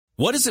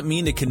What does it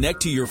mean to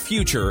connect to your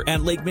future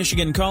at Lake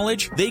Michigan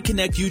College? They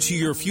connect you to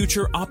your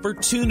future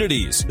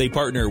opportunities. They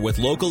partner with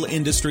local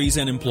industries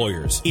and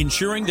employers,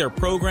 ensuring their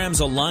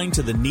programs align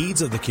to the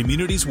needs of the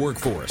community's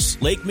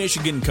workforce. Lake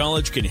Michigan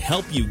College can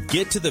help you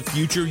get to the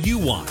future you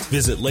want.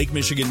 Visit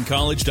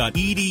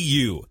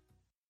lakemichigancollege.edu.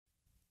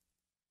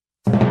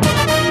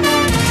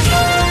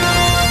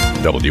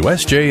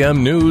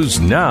 WSJM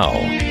News Now.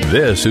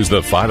 This is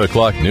the 5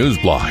 o'clock news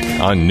block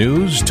on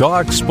News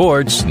Talk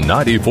Sports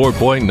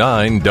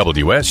 94.9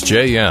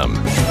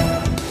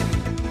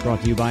 WSJM.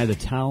 Brought to you by the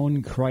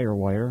Town Crier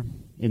Wire.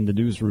 In the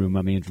newsroom,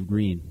 I'm Andrew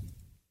Green.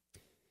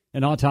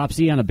 An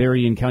autopsy on a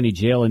Berrien County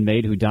jail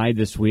inmate who died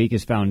this week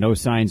has found no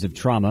signs of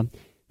trauma.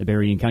 The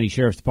Berrien County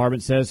Sheriff's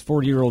Department says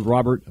 40-year-old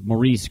Robert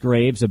Maurice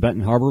Graves of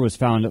Benton Harbor was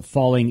found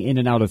falling in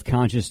and out of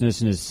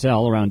consciousness in his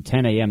cell around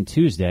 10 a.m.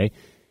 Tuesday.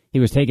 He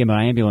was taken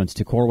by ambulance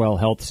to Corwell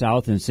Health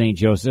South in St.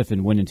 Joseph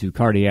and went into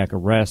cardiac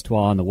arrest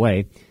while on the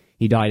way.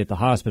 He died at the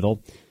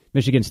hospital.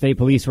 Michigan State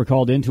Police were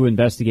called in to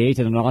investigate,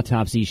 and an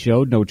autopsy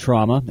showed no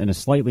trauma and a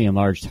slightly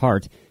enlarged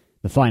heart.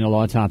 The final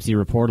autopsy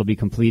report will be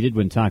completed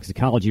when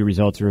toxicology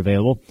results are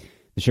available.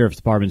 The Sheriff's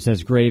Department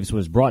says Graves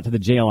was brought to the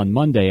jail on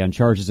Monday on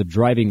charges of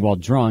driving while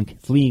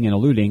drunk, fleeing and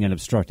eluding, and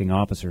obstructing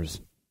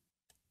officers.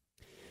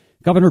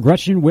 Governor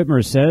Gretchen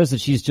Whitmer says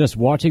that she's just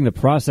watching the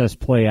process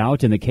play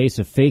out in the case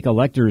of fake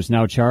electors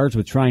now charged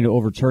with trying to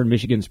overturn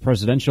Michigan's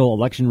presidential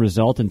election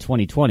result in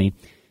 2020.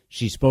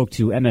 She spoke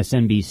to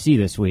MSNBC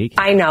this week.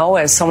 I know,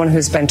 as someone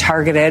who's been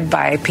targeted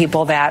by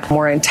people that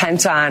were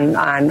intent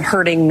on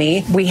hurting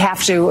me, we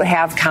have to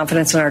have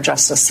confidence in our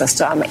justice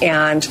system,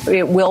 and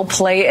it will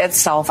play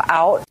itself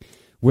out.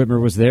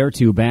 Whitmer was there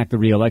to back the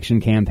re-election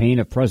campaign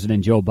of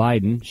President Joe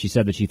Biden. She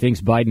said that she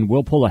thinks Biden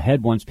will pull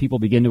ahead once people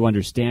begin to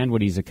understand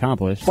what he's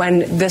accomplished.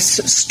 When this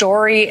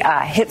story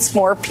hits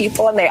more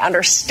people and they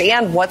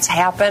understand what's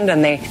happened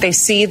and they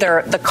see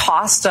the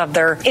cost of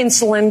their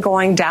insulin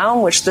going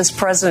down, which this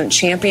president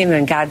championed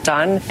and got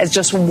done, is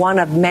just one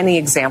of many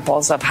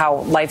examples of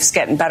how life's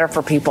getting better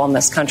for people in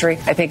this country.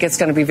 I think it's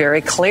going to be very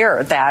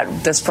clear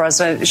that this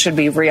president should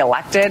be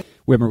reelected.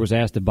 Whitmer was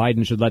asked if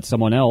Biden should let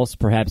someone else,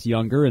 perhaps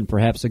younger and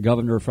perhaps a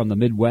governor from the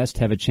Midwest,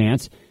 have a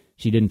chance.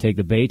 She didn't take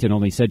the bait and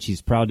only said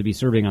she's proud to be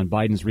serving on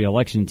Biden's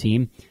re-election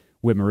team.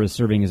 Whitmer is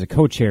serving as a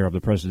co-chair of the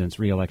president's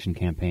re-election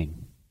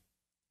campaign.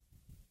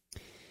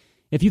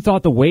 If you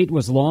thought the wait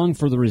was long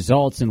for the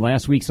results in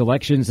last week's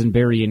elections in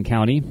Berrien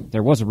County,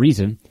 there was a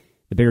reason.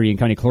 The Berrien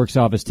County Clerk's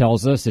Office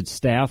tells us its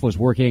staff was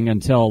working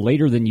until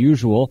later than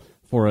usual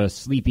for a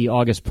sleepy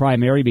August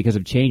primary because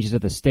of changes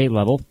at the state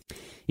level.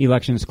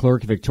 Elections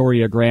clerk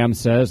Victoria Graham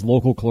says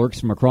local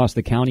clerks from across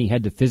the county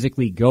had to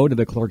physically go to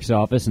the clerk's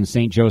office in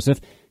St. Joseph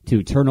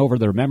to turn over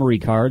their memory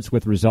cards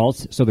with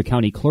results so the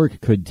county clerk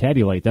could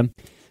tabulate them.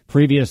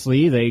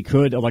 Previously, they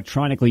could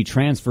electronically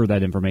transfer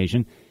that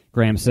information.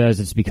 Graham says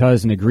it's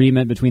because an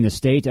agreement between the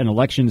state and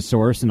Elections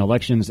Source and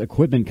Elections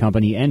Equipment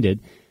Company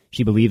ended.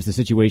 She believes the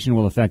situation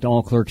will affect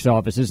all clerk's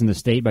offices in the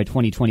state by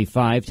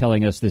 2025,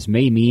 telling us this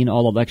may mean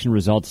all election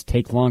results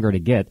take longer to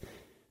get.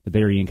 The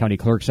Berrien County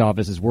Clerk's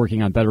Office is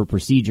working on better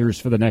procedures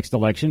for the next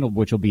election,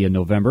 which will be in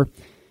November.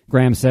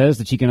 Graham says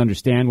that she can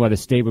understand why the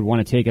state would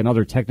want to take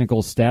another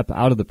technical step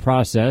out of the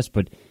process,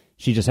 but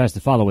she just has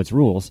to follow its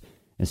rules.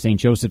 As St.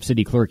 Joseph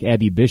City Clerk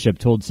Abby Bishop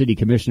told city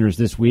commissioners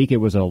this week, it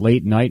was a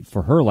late night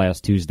for her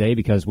last Tuesday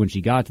because when she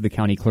got to the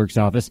county clerk's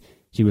office,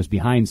 she was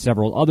behind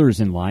several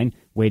others in line,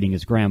 waiting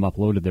as Graham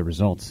uploaded their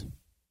results.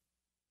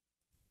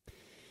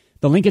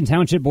 The Lincoln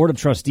Township Board of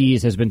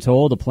Trustees has been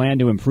told a plan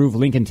to improve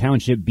Lincoln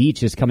Township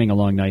Beach is coming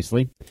along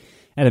nicely.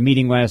 At a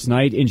meeting last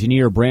night,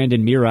 engineer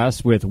Brandon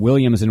Miras with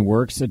Williams &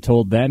 Works had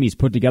told them he's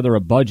put together a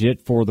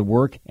budget for the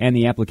work and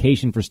the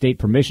application for state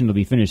permission will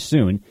be finished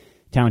soon.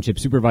 Township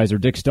Supervisor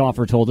Dick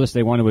Stauffer told us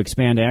they want to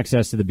expand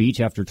access to the beach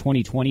after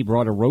 2020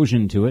 brought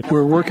erosion to it.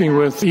 We're working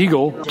with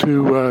Eagle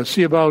to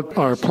see about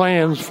our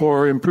plans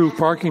for improved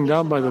parking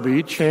down by the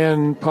beach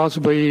and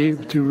possibly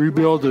to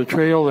rebuild the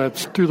trail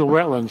that's through the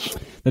wetlands.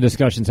 The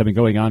discussions have been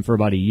going on for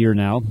about a year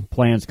now.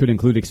 Plans could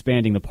include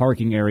expanding the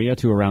parking area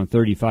to around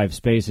 35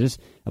 spaces,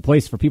 a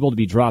place for people to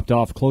be dropped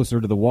off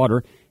closer to the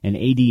water, an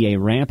ADA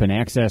ramp, and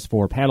access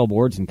for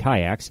paddleboards and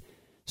kayaks.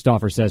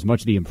 Stauffer says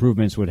much of the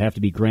improvements would have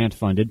to be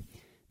grant-funded.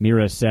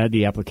 Mira said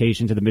the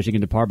application to the Michigan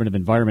Department of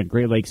Environment,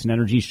 Great Lakes, and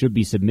Energy should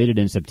be submitted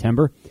in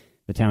September.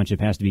 The township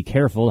has to be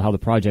careful how the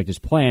project is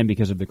planned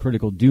because of the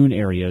critical dune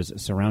areas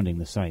surrounding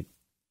the site.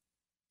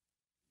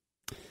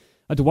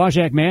 A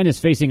Dowagiac man is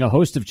facing a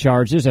host of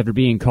charges after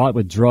being caught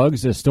with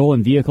drugs, a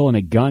stolen vehicle, and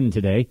a gun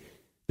today.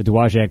 The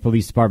Dowagiac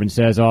Police Department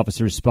says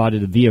officers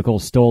spotted a vehicle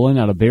stolen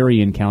out of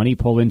Berrien County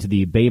pull into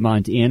the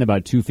Baymont Inn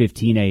about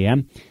 2:15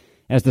 a.m.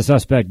 As the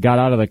suspect got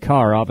out of the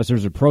car,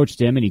 officers approached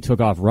him and he took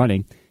off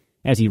running.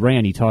 As he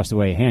ran, he tossed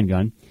away a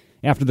handgun.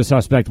 After the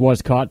suspect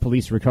was caught,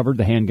 police recovered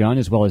the handgun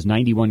as well as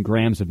 91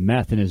 grams of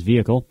meth in his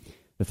vehicle.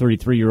 The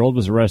 33-year-old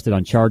was arrested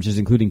on charges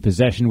including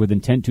possession with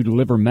intent to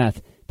deliver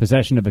meth,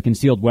 possession of a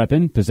concealed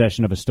weapon,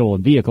 possession of a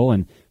stolen vehicle,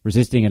 and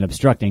resisting and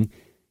obstructing.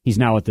 He's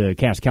now at the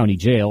Cass County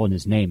Jail, and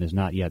his name has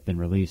not yet been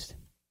released.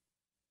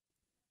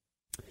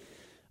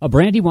 A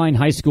Brandywine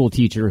High School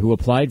teacher who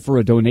applied for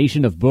a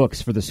donation of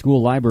books for the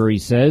school library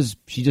says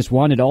she just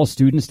wanted all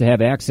students to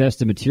have access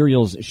to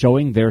materials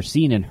showing they're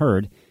seen and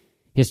heard.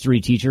 History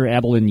teacher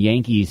Abilene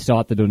Yankee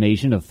sought the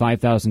donation of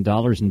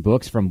 $5,000 in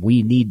books from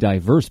We Need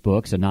Diverse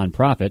Books, a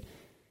nonprofit.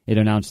 It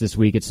announced this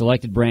week it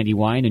selected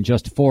Brandywine and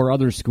just 4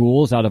 other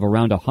schools out of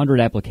around 100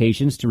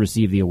 applications to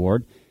receive the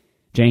award.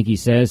 Yankee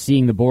says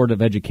seeing the Board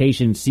of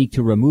Education seek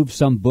to remove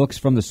some books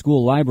from the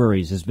school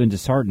libraries has been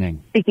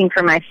disheartening. Speaking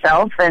for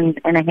myself and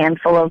a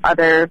handful of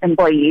other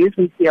employees,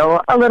 we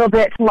feel a little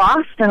bit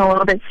lost and a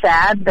little bit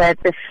sad that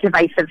this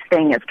divisive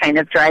thing is kind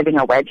of driving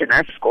a wedge in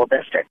our school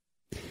district.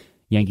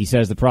 Yankee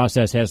says the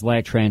process has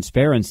lacked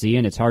transparency,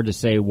 and it's hard to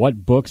say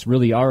what books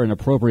really are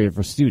inappropriate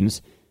for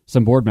students.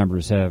 Some board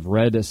members have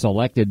read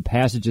selected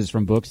passages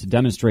from books to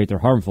demonstrate they're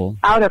harmful.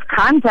 Out of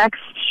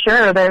context,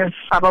 sure, there's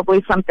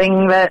probably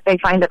something that they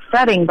find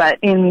upsetting, but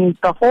in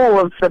the whole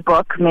of the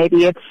book,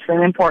 maybe it's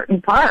an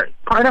important part.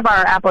 Part of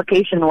our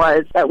application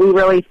was that we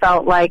really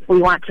felt like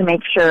we want to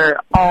make sure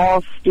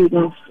all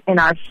students in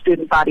our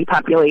student body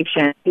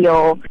population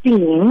feel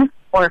seen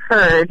or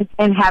heard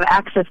and have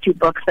access to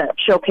books that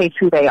showcase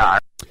who they are.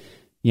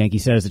 Yankee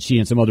says that she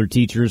and some other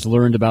teachers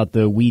learned about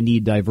the We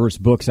Need Diverse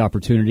Books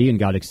opportunity and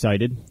got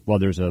excited. While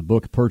there's a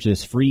book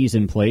purchase freeze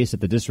in place at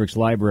the district's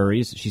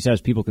libraries, she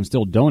says people can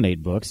still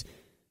donate books.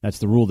 That's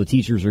the rule the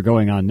teachers are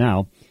going on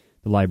now.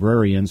 The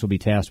librarians will be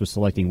tasked with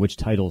selecting which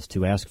titles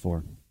to ask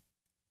for.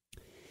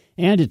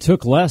 And it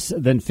took less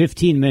than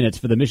 15 minutes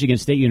for the Michigan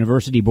State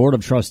University Board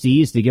of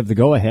Trustees to give the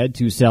go-ahead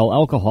to sell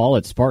alcohol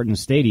at Spartan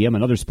Stadium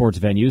and other sports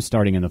venues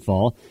starting in the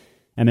fall.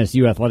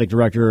 MSU Athletic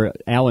Director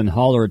Alan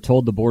Haller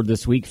told the board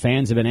this week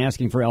fans have been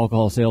asking for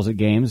alcohol sales at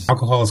games.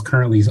 Alcohol is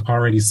currently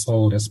already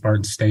sold at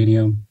Spartan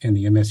Stadium in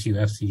the MSU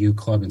FCU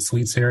Club and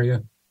Suites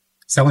area.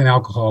 Selling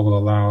alcohol will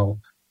allow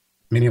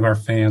many of our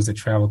fans that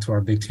travel to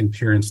our Big Ten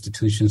peer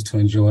institutions to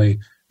enjoy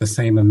the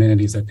same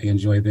amenities that they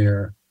enjoy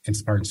there in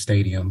Spartan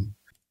Stadium.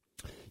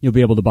 You'll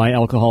be able to buy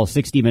alcohol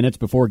 60 minutes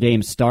before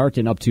games start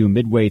and up to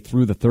midway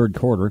through the third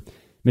quarter.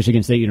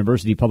 Michigan State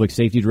University Public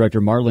Safety Director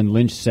Marlon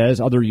Lynch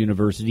says other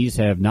universities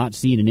have not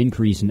seen an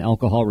increase in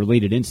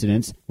alcohol-related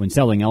incidents when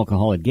selling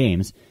alcohol at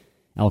games.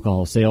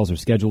 Alcohol sales are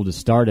scheduled to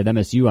start at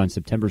MSU on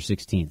September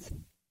 16th.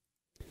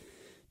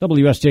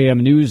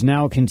 WSJM News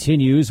now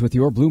continues with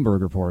your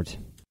Bloomberg report.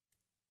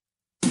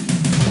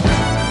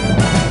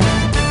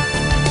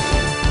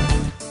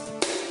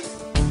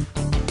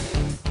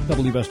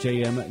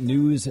 WSJM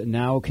News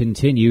now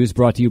continues,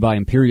 brought to you by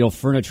Imperial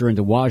Furniture in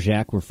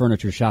Dowagiac, where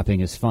furniture shopping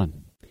is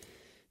fun.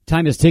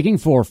 Time is ticking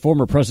for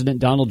former President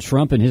Donald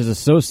Trump and his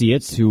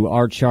associates who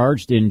are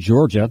charged in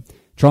Georgia.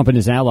 Trump and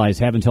his allies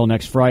have until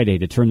next Friday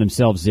to turn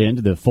themselves in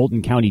to the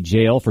Fulton County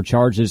Jail for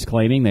charges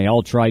claiming they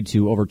all tried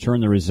to overturn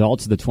the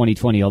results of the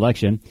 2020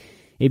 election.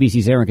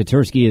 ABC's Aaron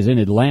Katursky is in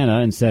Atlanta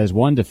and says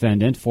one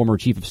defendant, former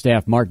Chief of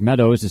Staff Mark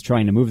Meadows, is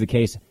trying to move the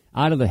case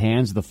out of the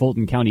hands of the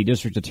Fulton County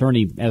District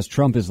Attorney, as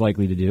Trump is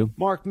likely to do.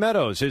 Mark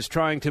Meadows is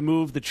trying to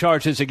move the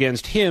charges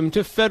against him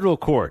to federal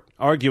court,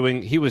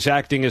 arguing he was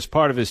acting as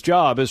part of his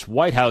job as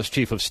White House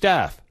Chief of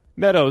Staff.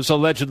 Meadows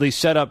allegedly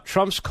set up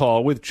Trump's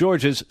call with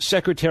Georgia's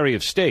Secretary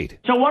of State.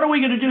 So what are we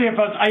going to do here,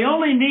 folks? I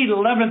only need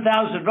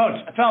 11,000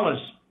 votes. Fellas,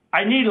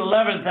 I need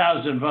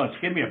 11,000 votes.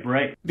 Give me a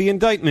break. The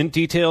indictment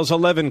details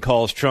 11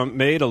 calls Trump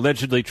made,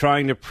 allegedly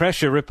trying to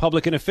pressure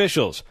Republican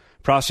officials.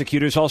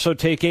 Prosecutors also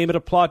take aim at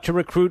a plot to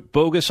recruit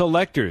bogus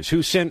electors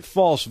who sent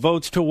false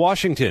votes to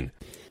Washington.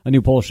 A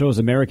new poll shows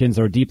Americans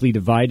are deeply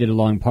divided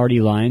along party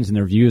lines in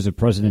their views of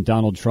President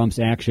Donald Trump's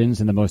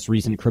actions and the most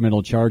recent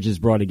criminal charges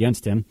brought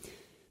against him.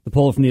 The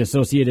poll from the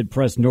Associated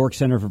Press Nork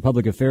Center for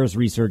Public Affairs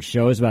Research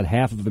shows about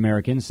half of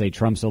Americans say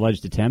Trump's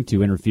alleged attempt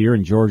to interfere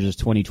in Georgia's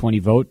 2020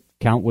 vote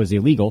count was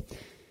illegal.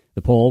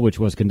 The poll, which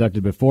was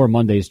conducted before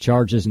Monday's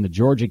charges in the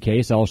Georgia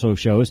case, also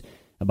shows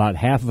about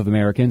half of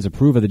Americans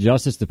approve of the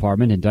Justice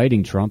Department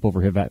indicting Trump over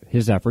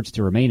his efforts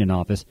to remain in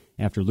office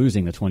after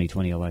losing the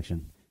 2020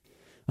 election.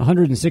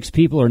 106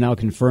 people are now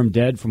confirmed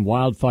dead from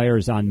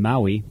wildfires on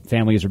Maui.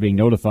 Families are being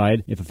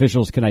notified if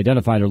officials can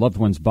identify their loved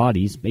ones'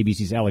 bodies.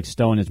 ABC's Alex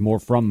Stone has more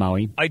from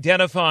Maui.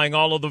 Identifying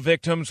all of the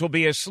victims will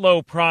be a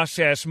slow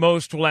process.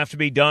 Most will have to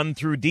be done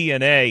through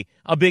DNA.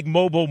 A big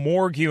mobile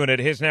morgue unit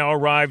has now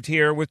arrived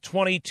here with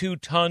 22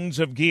 tons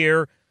of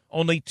gear.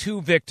 Only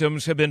 2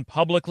 victims have been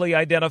publicly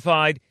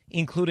identified,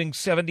 including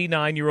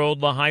 79-year-old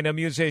Lahaina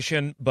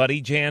musician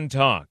Buddy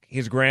Jantok.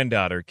 His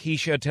granddaughter,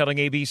 Keisha, telling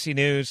ABC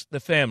News the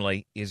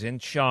family is in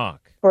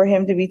shock. For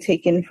him to be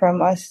taken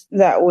from us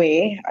that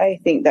way, I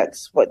think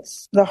that's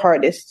what's the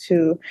hardest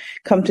to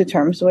come to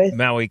terms with.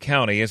 Maui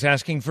County is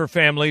asking for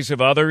families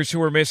of others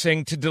who are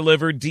missing to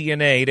deliver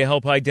DNA to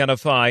help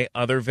identify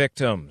other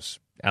victims.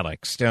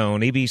 Alex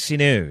Stone, ABC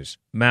News,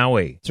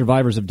 Maui.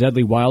 Survivors of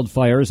deadly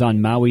wildfires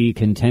on Maui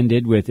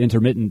contended with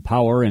intermittent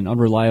power and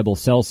unreliable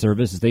cell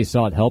service as they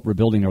sought help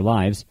rebuilding their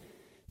lives.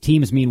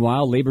 Teams,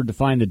 meanwhile, labored to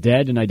find the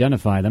dead and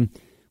identify them.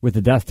 With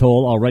the death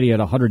toll already at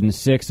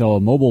 106, a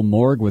mobile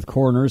morgue with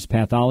coroners,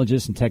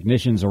 pathologists, and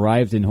technicians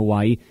arrived in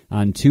Hawaii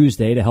on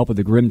Tuesday to help with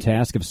the grim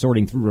task of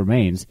sorting through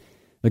remains.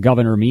 The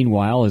governor,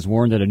 meanwhile, has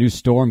warned that a new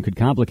storm could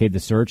complicate the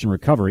search and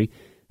recovery.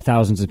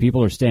 Thousands of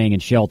people are staying in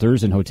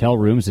shelters and hotel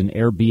rooms and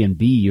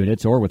Airbnb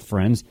units or with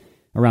friends.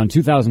 Around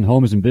 2,000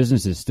 homes and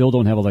businesses still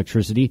don't have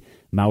electricity.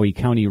 Maui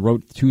County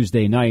wrote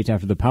Tuesday night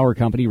after the power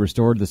company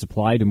restored the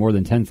supply to more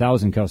than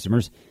 10,000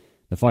 customers.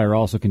 The fire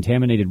also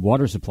contaminated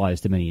water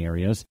supplies to many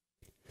areas.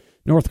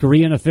 North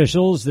Korean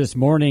officials this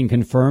morning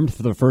confirmed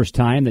for the first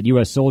time that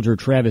U.S. soldier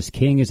Travis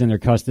King is in their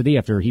custody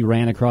after he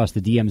ran across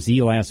the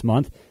DMZ last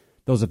month.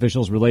 Those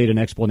officials relayed an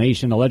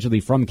explanation allegedly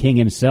from King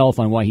himself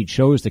on why he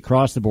chose to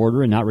cross the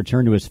border and not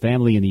return to his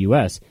family in the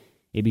U.S.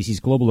 ABC's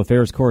global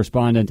affairs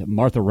correspondent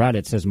Martha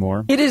Raddatz says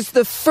more. It is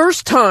the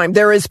first time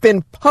there has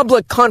been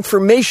public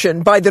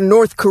confirmation by the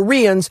North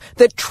Koreans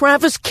that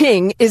Travis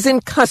King is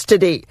in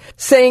custody,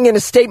 saying in a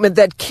statement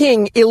that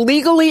King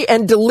illegally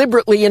and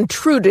deliberately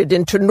intruded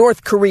into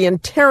North Korean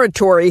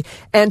territory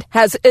and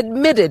has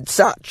admitted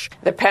such.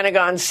 The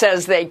Pentagon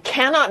says they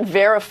cannot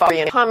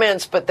verify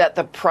comments, but that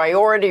the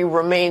priority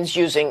remains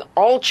using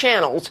all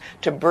channels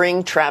to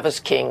bring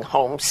Travis King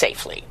home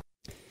safely.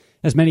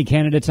 As many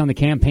candidates on the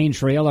campaign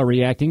trail are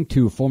reacting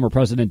to former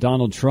President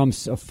Donald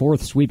Trump's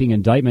fourth sweeping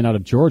indictment out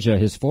of Georgia,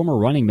 his former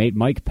running mate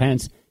Mike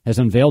Pence has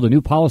unveiled a new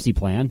policy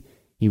plan.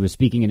 He was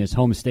speaking in his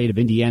home state of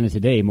Indiana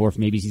today. More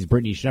from ABC's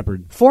Brittany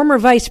Shepard. Former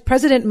Vice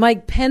President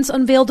Mike Pence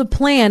unveiled a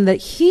plan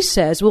that he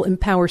says will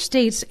empower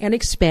states and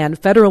expand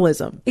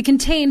federalism. It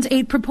contains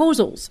 8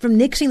 proposals, from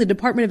nixing the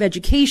Department of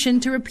Education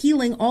to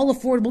repealing all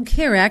Affordable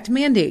Care Act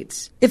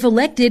mandates. If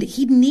elected,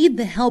 he'd need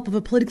the help of a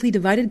politically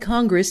divided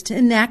Congress to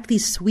enact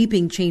these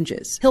sweeping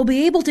changes. He'll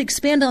be able to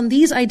expand on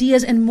these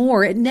ideas and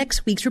more at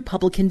next week's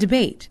Republican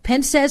debate.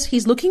 Pence says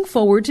he's looking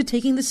forward to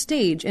taking the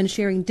stage and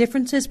sharing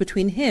differences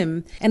between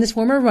him and his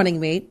former running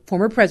mate,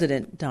 former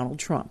President Donald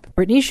Trump.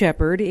 Brittany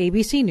Shepard,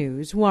 ABC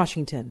News,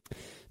 Washington.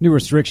 New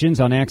restrictions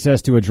on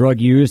access to a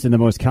drug used in the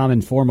most common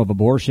form of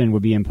abortion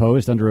would be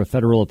imposed under a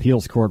federal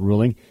appeals court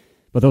ruling.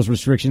 But those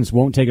restrictions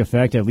won't take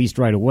effect, at least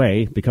right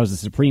away, because the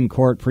Supreme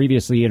Court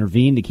previously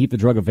intervened to keep the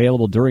drug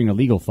available during a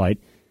legal fight.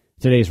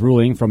 Today's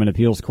ruling from an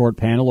appeals court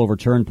panel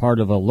overturned part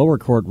of a lower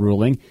court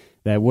ruling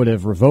that would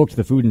have revoked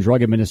the Food and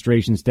Drug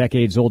Administration's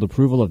decades-old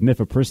approval of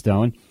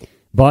mifepristone.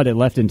 But it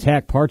left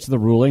intact parts of the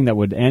ruling that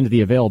would end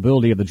the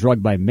availability of the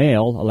drug by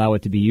mail, allow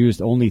it to be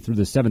used only through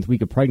the 7th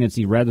week of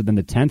pregnancy rather than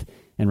the 10th,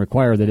 and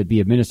require that it be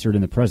administered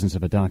in the presence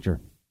of a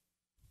doctor.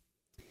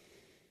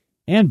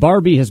 And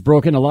Barbie has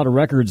broken a lot of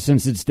records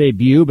since its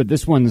debut, but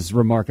this one's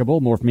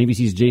remarkable. More from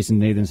ABC's Jason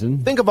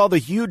Nathanson. Think of all the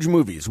huge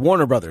movies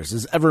Warner Brothers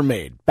has ever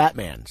made.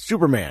 Batman,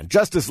 Superman,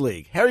 Justice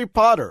League, Harry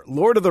Potter,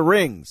 Lord of the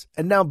Rings.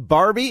 And now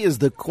Barbie is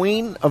the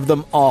queen of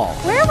them all.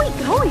 Where are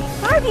we going?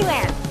 Barbie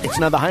Land! It's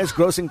now the highest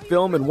grossing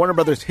film in Warner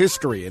Brothers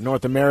history in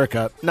North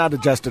America, not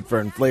adjusted for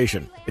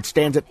inflation. It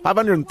stands at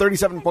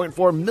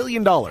 $537.4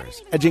 million,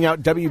 edging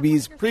out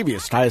WB's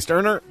previous highest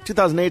earner,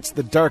 2008's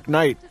The Dark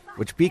Knight,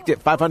 which peaked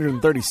at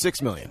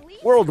 $536 million.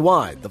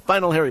 Worldwide, the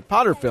final Harry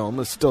Potter film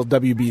is still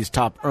WB's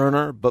top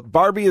earner, but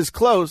Barbie is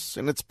close,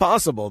 and it's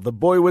possible the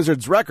Boy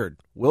Wizard's record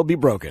will be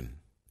broken.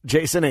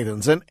 Jason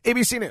Nathanson,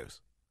 ABC News,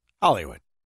 Hollywood.